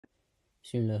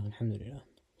بسم الله والحمد لله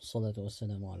والصلاة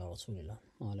والسلام على رسول الله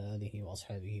وعلى آله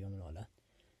وأصحابه ومن والاه.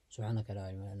 سبحانك لا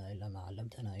علم لنا إلا ما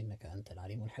علمتنا إنك أنت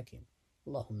العليم الحكيم.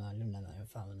 اللهم علمنا ما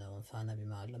ينفعنا وانفعنا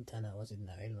بما علمتنا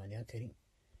وزدنا علما يا كريم.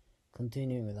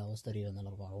 Continuing with our study on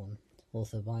الأربعون,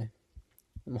 authored by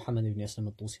Muhammad ibn Aslam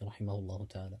al-Tusi رحمه الله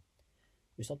تعالى.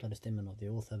 We stopped at the statement of the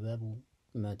author باب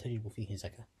ما تجب فيه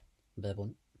زكاة.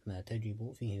 باب ما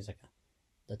تجب فيه زكاة.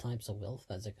 The types of wealth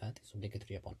that zakat is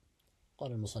obligatory upon.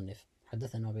 قال المصنف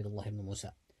حدثنا عبيد الله بن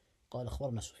موسى قال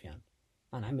أخبرنا سفيان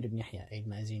عن عمرو بن يحيى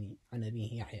المازني عن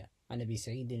أبيه يحيى عن أبي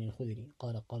سعيد الخدري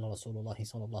قال قال رسول الله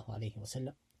صلى الله عليه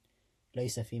وسلم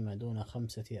ليس فيما دون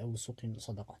 5 أوسق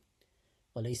صدقة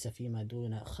وليس فيما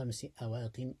دون 5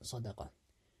 أواق صدقة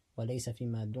وليس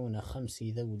فيما دون 5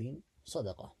 ذود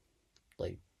صدقة.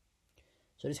 طيب.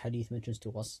 So this hadith mentions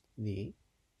to us the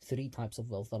 3 types of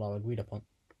wealth that are agreed upon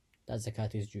that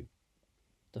zakat is due.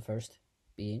 The first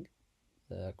being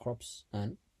crops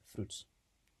and fruits.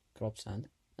 Crops and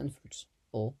fruits.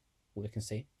 Or we can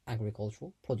say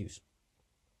agricultural produce.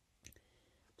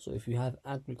 So if you have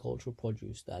agricultural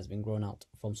produce that has been grown out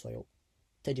from soil,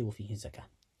 تجب فيه الزكاة.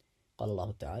 قال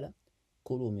الله تعالى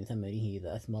كلوا من ثمره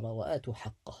إذا أثمر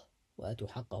وآتوا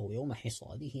حقه يوم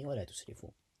حصاده ولا تسرفوا.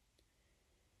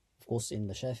 Of course, in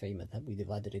the Shafi'i madhab, we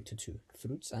divide it into 2,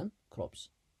 fruits and crops.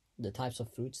 The types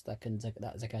of fruits that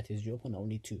zakat is due upon are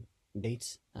only 2,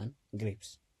 dates and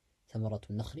grapes. ثمرة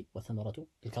النخل وثمرة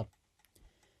الكرم.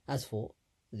 As for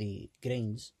the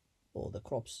grains or the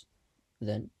crops,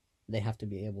 then they have to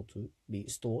be able to be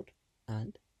stored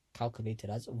and calculated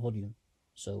as volume.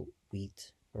 So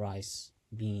wheat, rice,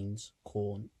 beans,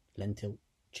 corn, lentil,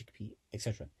 chickpea,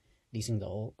 etc. These things are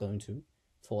all going to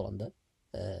fall under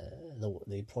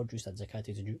the produce that zakat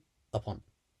is due upon.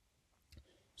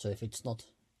 So if it's not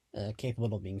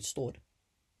capable of being stored,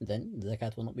 then the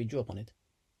zakat will not be due upon it,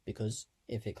 because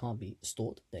if it can't be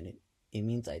stored, then it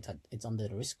means that it's under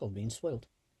the risk of being spoiled,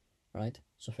 right?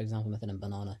 So for example, مثلا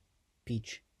banana,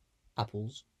 peach,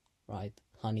 apples, right,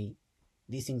 honey,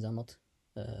 these things are not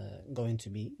going to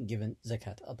be given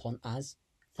zakat upon as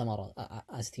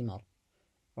thimar,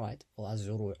 right, or as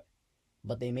zuru',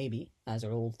 but they may be as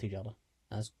urul tijara,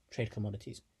 as trade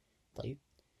commodities. طيب.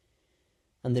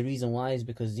 And the reason why is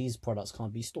because these products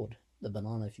can't be stored. The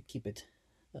banana, if you keep it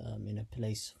in a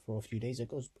place for a few days, it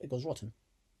goes rotten.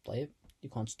 طيب. You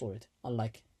can't store it,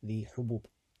 unlike the hubub,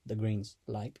 the grains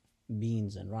like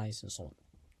beans and rice and so on.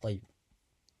 طيب.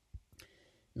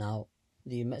 Now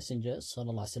the Messenger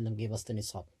sallallahu alaihi wasallam gave us the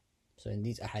nisab. So in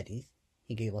these ahadith,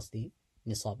 he gave us the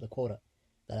nisab, the quota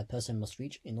that a person must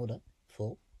reach in order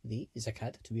for the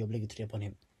zakat to be obligatory upon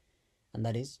him. And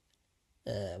that is,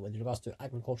 with regards to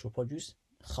agricultural produce,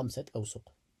 5 أوسق,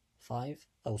 5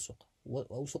 أوسق.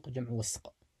 أوسق جمع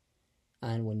وسق.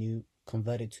 And when you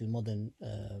convert it to modern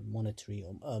monetary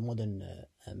or modern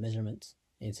measurements,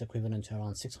 it's equivalent to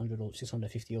around 600 or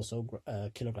 650 or so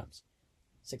kilograms.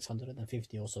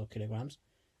 650 or so kilograms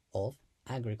of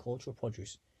agricultural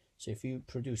produce. So if you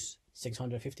produce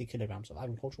 650 kilograms of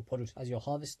agricultural produce as your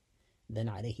harvest, then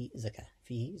عليه زكاة,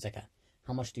 فيه زكاة.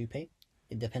 How much do you pay?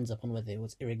 It depends upon whether it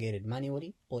was irrigated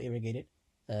manually or irrigated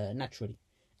naturally.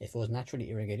 If it was naturally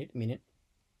irrigated, meaning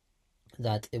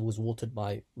that it was watered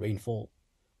by rainfall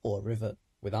or a river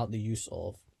without the use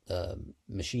of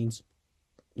machines,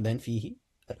 then فيه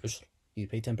العشر, you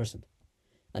pay 10%.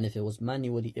 And if it was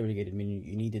manually irrigated, meaning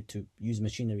you needed to use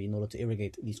machinery in order to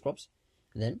irrigate these crops,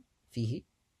 then فيه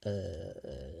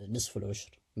نصف العشر,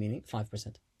 meaning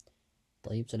 5%.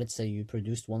 طيب. So let's say you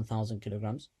produced 1,000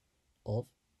 kilograms of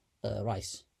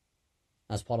rice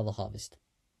as part of the harvest.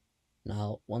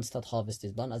 Now, once that harvest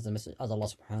is done, as Allah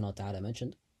subhanahu wa ta'ala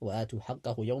mentioned, وَآتُوا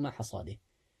حَقَّهُ يَوْمَ حَصَادِهِ.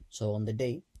 So on the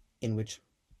day in which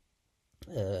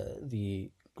the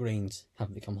grains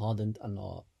have become hardened and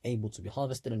are able to be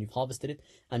harvested, and you've harvested it,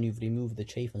 and you've removed the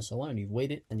chaff and so on, and you've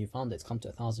weighed it, and you found that it's come to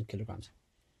 1,000 kilograms.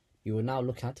 You will now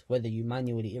look at whether you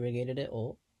manually irrigated it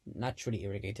or naturally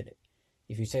irrigated it.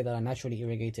 If you say that I naturally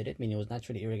irrigated it, meaning it was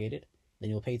naturally irrigated, then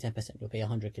you'll pay 10%, you'll pay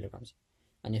 100 kilograms.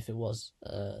 And if it was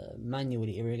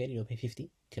manually irrigated, you'll pay 50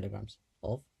 kilograms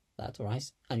of that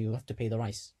rice, and you have to pay the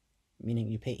rice, meaning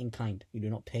you pay in kind. You do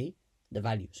not pay the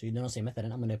value. So you do not say,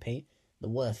 مثلا, I'm going to pay the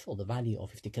worth or the value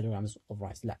of 50 kilograms of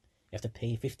rice. لا. You have to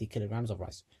pay 50 kilograms of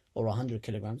rice or 100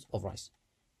 kilograms of rice.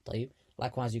 طيب.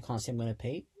 Likewise, you can't say I'm going to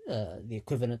pay the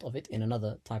equivalent of it in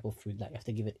another type of food. Like, you have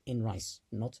to give it in rice,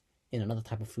 not in another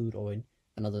type of food or in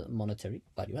another monetary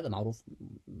value. هذا معروف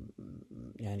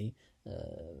يعني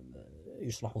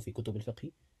يشرح في كتب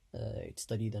الفقه. It's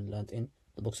studied and learned in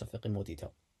the books of fiqh in more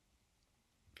detail.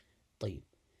 طيب.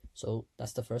 So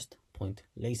that's the first point.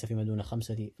 ليس فيما دون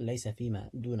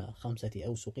 5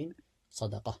 أوسق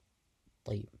صدقة.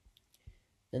 طيب.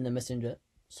 Then the Messenger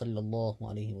sallallahu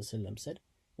alayhi wa sallam said,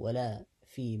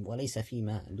 وليس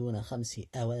فيما دون 5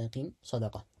 أواق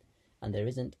صدقة. And there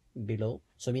isn't below,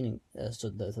 so meaning, so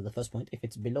the first point, if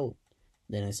it's below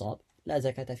the nisab, لا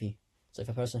زكاة فيه. So if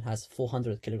a person has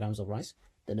 400 kilograms of rice,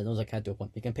 then there's no zakat to upon.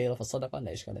 He can pay it off as صدقة,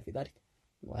 لا إشكال في ذلك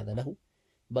وهذا له,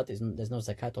 but there's no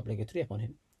zakat obligatory upon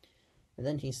him. And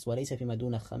then he says, وليس فيما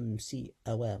دون 5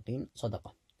 أواق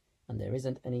صدقة. And there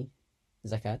isn't any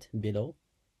zakat below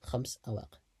 5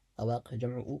 أواق. أواق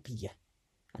جمع أوقية,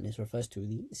 and this refers to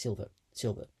the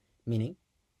silver, meaning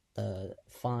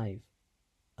 5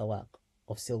 awaq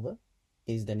of silver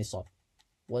is the nisab.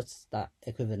 What's that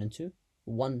equivalent to?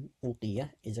 1 uqiyah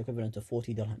is equivalent to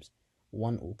 40 dirhams.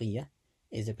 1 uqiyah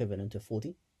is equivalent to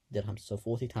 40 dirhams. So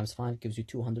 40 times 5 gives you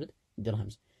 200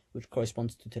 dirhams, which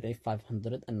corresponds to today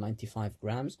 595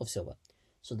 grams of silver.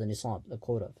 So the nisab, the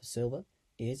quota for silver,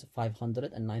 is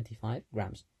 595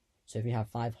 grams. So if you have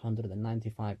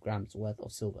 595 grams worth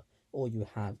of silver, or you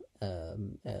have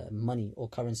money or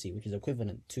currency which is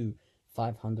equivalent to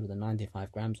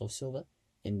 595 grams of silver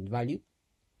in value,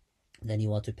 then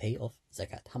you are to pay off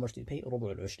zakat. How much do you pay?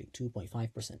 ربع العشر,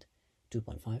 2.5%.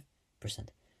 2.5%.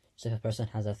 So if a person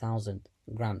has 1,000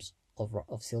 grams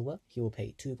of silver, he will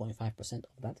pay 2.5%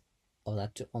 of that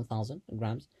 1,000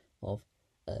 grams of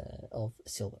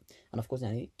silver. And of course,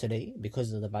 today,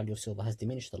 because the value of silver has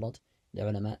diminished a lot, the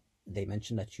ulama, they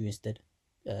mention that you instead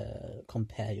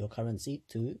compare your currency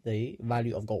to the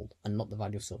value of gold and not the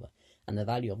value of silver. And the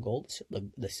value of gold,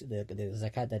 the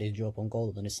zakat that is due upon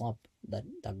gold, the nisab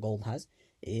that gold has,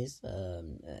 is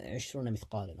 20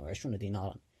 مثقالا or 20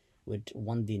 دينارا, which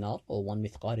 1 dinar or 1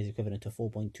 mithqal is equivalent to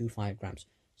 4.25 grams.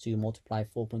 So you multiply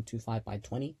 4.25 by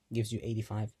 20, gives you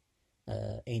 85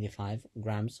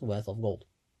 grams worth of gold.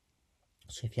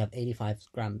 So if you have 85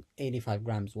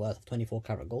 grams worth of 24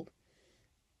 karat gold,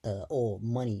 or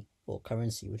money or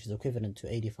currency which is equivalent to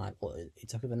 85, or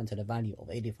it's equivalent to the value of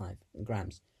 85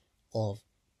 grams of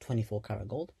 24 karat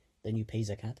gold, then you pay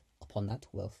zakat upon that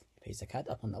wealth. You pay zakat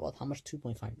upon that wealth. How much?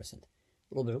 2.5%.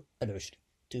 ربع العشر,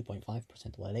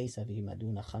 2.5%. وليس فيما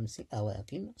دون 5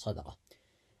 أواق صدقة.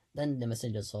 Then the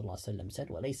Messenger sallallahu alaihi wasallam said,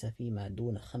 وليس فيما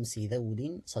دون 5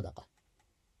 ذود صدقة.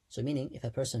 So meaning, if a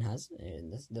person has,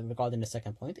 regarding the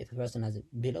second point, if a person has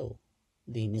below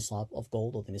the nisab of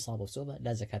gold or the nisab of silver,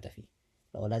 لا زكاة فيه,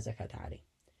 or لا زكاة عليه.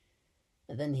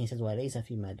 And then he says, وليس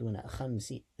فيما دون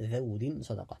 5 ذود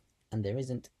صدقة. And there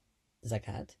isn't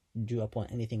zakat due upon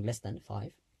anything less than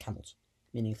 5 camels.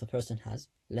 Meaning, if a person has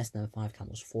less than 5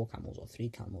 camels, 4 camels, or 3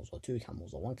 camels, or 2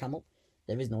 camels, or 1 camel,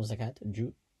 there is no zakat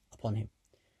due upon him.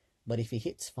 But if he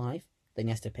hits 5, then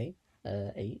he has to pay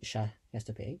a shah. He has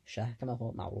to pay a shah, كما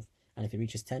هو معروف. And if he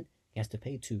reaches 10, he has to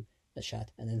pay 2 shah.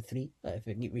 And then 3, if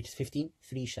it reaches 15,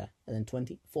 3 shah. And then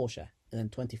 20, 4 shah. And then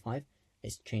 25,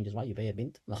 it changes, right? You pay a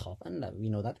bint makhaf. And we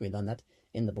know that, we've done that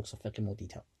in the books of fiqh in more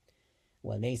detail.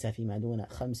 وَلَيْسَ فِيمَا دُونَ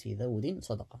 5 ذَوْدٍ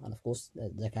صَدَقَةٍ. And of course, the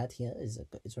zakat here is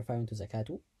referring to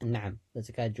zakatu an-na'am, the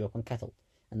zakat due upon cattle.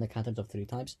 And the cattle of 3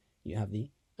 types. You have the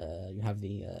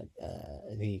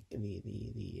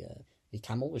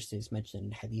camel, which is mentioned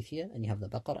in Hadith here, and you have the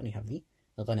baqar, and you have the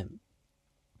ghanam.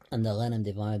 And the ghanam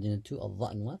divided into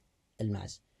al-dha'n wa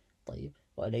al-ma'z. طيب.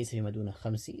 وَلَيْسَ فِيمَا دُونَ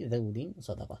 5 ذَوْدٍ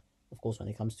صَدَقَةٍ. Of course, when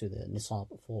it comes to the nisab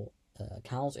for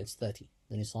cows, it's 30.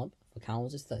 The nisab for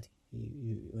cows is 30.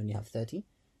 When you have 30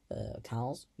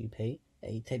 cows, you pay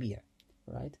a tabi'a,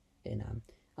 right? And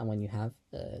when you have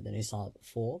the nisab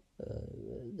for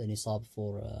the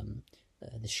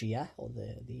shiyah or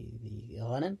the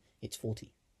ghanam, it's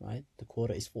 40, right? The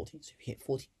quota is 40. So if you hit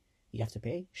 40, you have to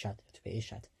pay shat.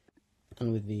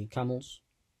 And with the camels,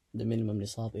 the minimum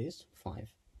nisab is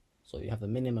 5. So you have a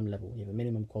minimum level. You have a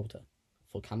minimum quota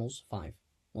for camels, 5.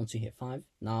 Once you hit 5,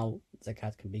 now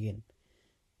zakat can begin.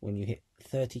 When you hit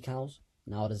 30 cows,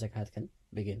 now the zakat can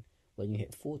begin. When you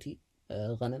hit 40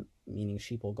 ghanam, meaning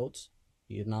sheep or goats,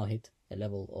 you've now hit a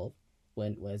level of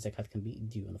where zakat can be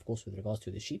due. And of course, with regards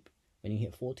to the sheep, when you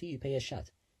hit 40, you pay a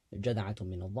shat. جَدَعَةٌ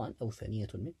مِّنَ الضَّأْنِ أَوْ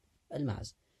ثَنِيَةٌ مِّنَ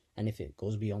الْمَعْزِ. And if it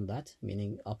goes beyond that,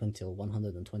 meaning up until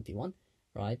 121,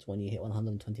 right? When you hit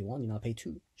 121, you now pay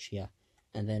 2 shia.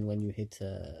 And then when you hit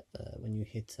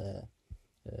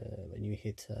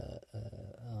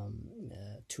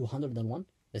 201,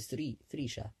 there's 3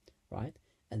 shah, right?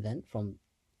 And then from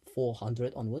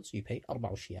 400 onwards, you pay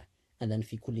 4 shia. And then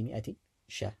في كل 100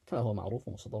 شاه كما هو معروف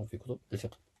ومصدر في كتب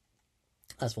الفقه.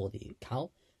 As for the cow,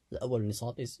 the أول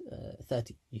nisab is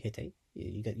 30. You pay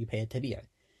a tabi'a.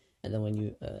 And then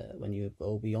when you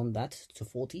go beyond that to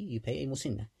 40, you pay a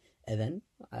musinna. And then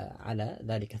على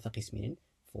ذلك فقس, meaning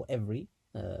for every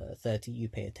 30 you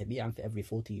pay a tabi'a, and for every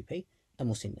 40 you pay a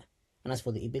musinna. And as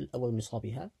for the ibil, أول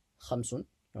نصابها خمس,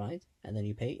 right? And then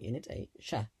you pay in it a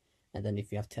shah. And then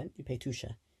if you have 10, you pay 2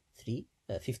 shah.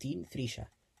 15, 3 shah.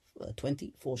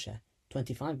 20, 4 shah.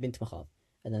 25, bint makhad.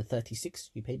 And then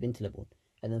 36, you pay bint labun.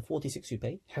 And then 46, you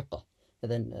pay hiqqa.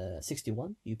 And then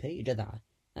 61, you pay jada'a.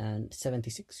 And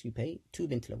 76, you pay 2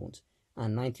 bint labuns.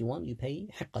 And 91, you pay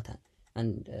hiqqatan.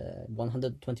 And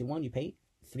 121, you pay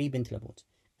 3 bint labuns.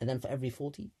 And then for every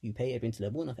 40, you pay a bint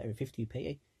labun. And for every 50, you pay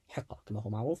a hiqqa. كما هو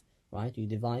معروف, right? You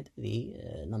divide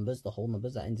the numbers, the whole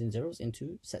numbers that ends in zeros,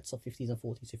 into sets of 50s and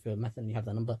 40s. If you're a method and you have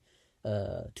the number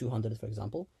 200, for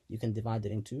example, you can divide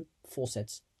it into 4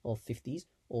 sets of 50s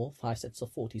or 5 sets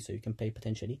of 40s. So you can pay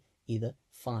potentially either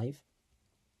 5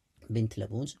 bint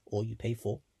labuns or you pay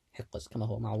 4 hiqqas, كما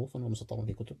هو معروف ومسطر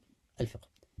في كتب الفقه.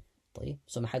 طيب,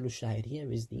 so محل الشاهد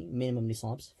here is the minimum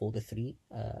nisabs for the 3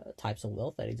 types of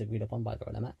wealth that is agreed upon by the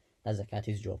ulama that zakat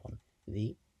is due upon.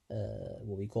 The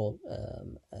what we call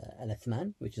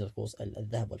al-athman, which is of course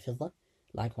al-dhahab wal-fidda.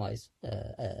 Likewise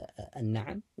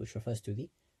al-na'am, which refers to the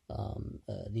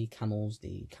camels,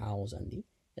 the cows, and the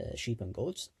sheep and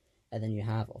goats. And then you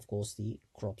have of course the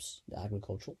crops, the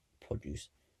agricultural produce.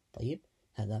 طيب,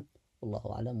 هذا والله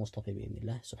أعلم. مصطفى بإذن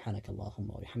الله. سبحانك اللهم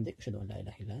وبحمدك أشهد أن لا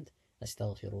إله إلا أنت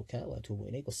أستغفرك وأتوب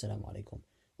إليك. والسلام عليكم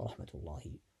ورحمة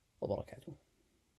الله وبركاته.